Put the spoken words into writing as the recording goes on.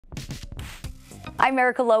I'm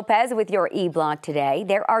Erica Lopez with your E-Block today.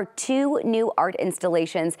 There are two new art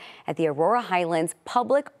installations at the Aurora Highlands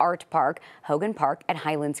Public Art Park, Hogan Park at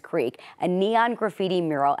Highlands Creek, a neon graffiti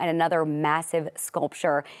mural and another massive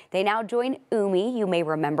sculpture. They now join Umi, you may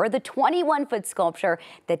remember, the 21-foot sculpture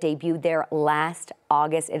that debuted there last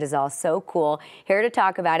August. It is all so cool. Here to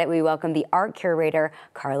talk about it, we welcome the art curator,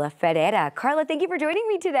 Carla Ferreira. Carla, thank you for joining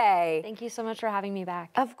me today. Thank you so much for having me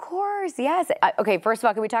back. Of course, yes. Okay, first of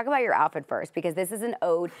all, can we talk about your outfit first? Because this is an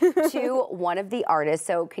ode to one of the artists.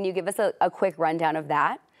 So can you give us a quick rundown of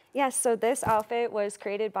that? Yes, so this outfit was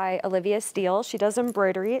created by Olivia Steele. She does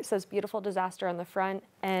embroidery. It says "Beautiful Disaster" on the front,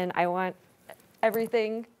 and I want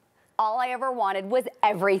everything. All I ever wanted was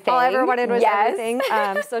everything. All I ever wanted was yes. everything.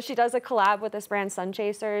 So she does a collab with this brand, Sun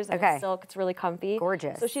Chasers, and it's silk. It's really comfy.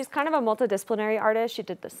 Gorgeous. So she's kind of a multidisciplinary artist. She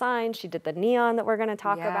did the sign, she did the neon that we're going to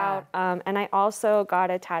talk about, and I also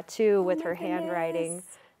got a tattoo with her handwriting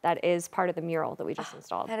that is part of the mural that we just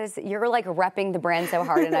installed. That is, you're like repping the brand so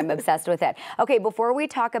hard, and I'm obsessed with it. Okay, before we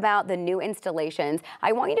talk about the new installations,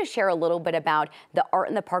 I want you to share a little bit about the Art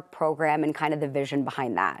in the Park program and kind of the vision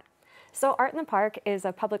behind that. So Art in the Park is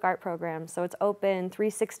a public art program, so it's open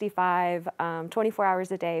 365, 24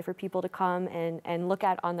 hours a day for people to come and look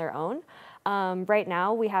at on their own. Right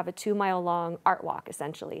now we have a 2-mile-long art walk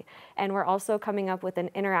essentially, and we're also coming up with an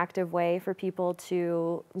interactive way for people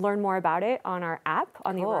to learn more about it on our app,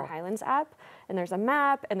 on the Aurora Highlands app. And there's a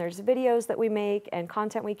map, and there's videos that we make and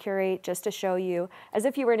content we curate just to show you, as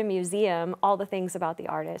if you were in a museum, all the things about the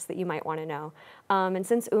artist that you might want to know. And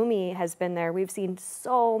since Umi has been there, we've seen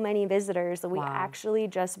so many visitors that we actually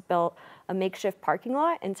just built a makeshift parking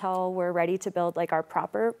lot until we're ready to build like our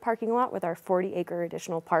proper parking lot with our 40-acre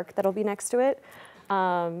additional park that'll be next to it.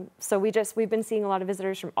 So we've been seeing a lot of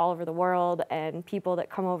visitors from all over the world and people that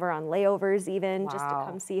come over on layovers even just to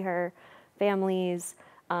come see her, families.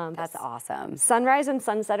 That's awesome. Sunrise and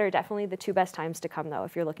sunset are definitely the two best times to come, though,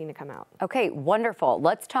 if you're looking to come out. Okay, wonderful.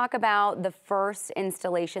 Let's talk about the first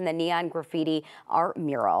installation, the neon graffiti art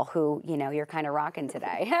mural, who, you know, you're kind of rocking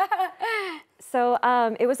today. So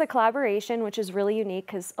it was a collaboration, which is really unique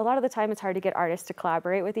because a lot of the time it's hard to get artists to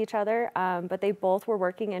collaborate with each other, but they both were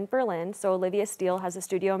working in Berlin. So Olivia Steele has a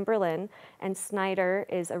studio in Berlin, and Snyder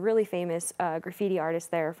is a really famous graffiti artist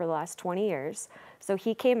there for the last 20 years. So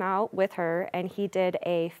he came out with her and he did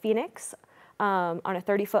a phoenix on a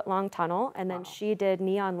 30-foot long tunnel, and then she did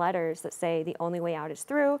neon letters that say "The only way out is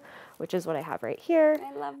through," which is what I have right here.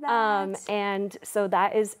 I love that. And so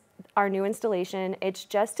that is our new installation. It's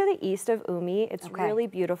just to the east of Umi. It's really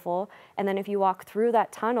beautiful. And then if you walk through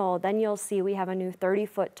that tunnel, then you'll see we have a new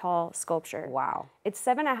 30-foot tall sculpture. Wow. It's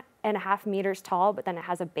 7.5 meters tall, but then it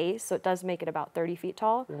has a base, so it does make it about 30 feet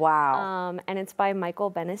tall. Wow. And it's by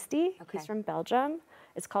Michael Benesty. He's from Belgium.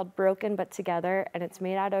 It's called Broken But Together, and it's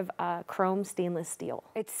made out of chrome stainless steel.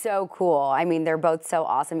 It's so cool. I mean, they're both so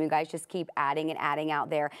awesome. You guys just keep adding and adding out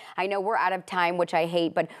there. I know we're out of time, which I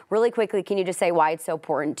hate, but really quickly, can you just say why it's so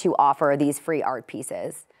important to offer these free art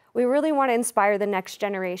pieces? We really want to inspire the next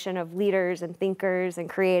generation of leaders and thinkers and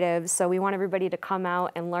creatives, so we want everybody to come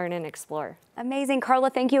out and learn and explore. Amazing. Carla,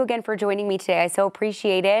 thank you again for joining me today. I so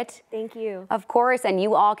appreciate it. Thank you. Of course, and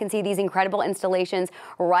you all can see these incredible installations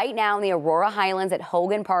right now in the Aurora Highlands at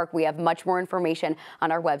Hogan Park. We have much more information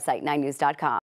on our website, 9news.com.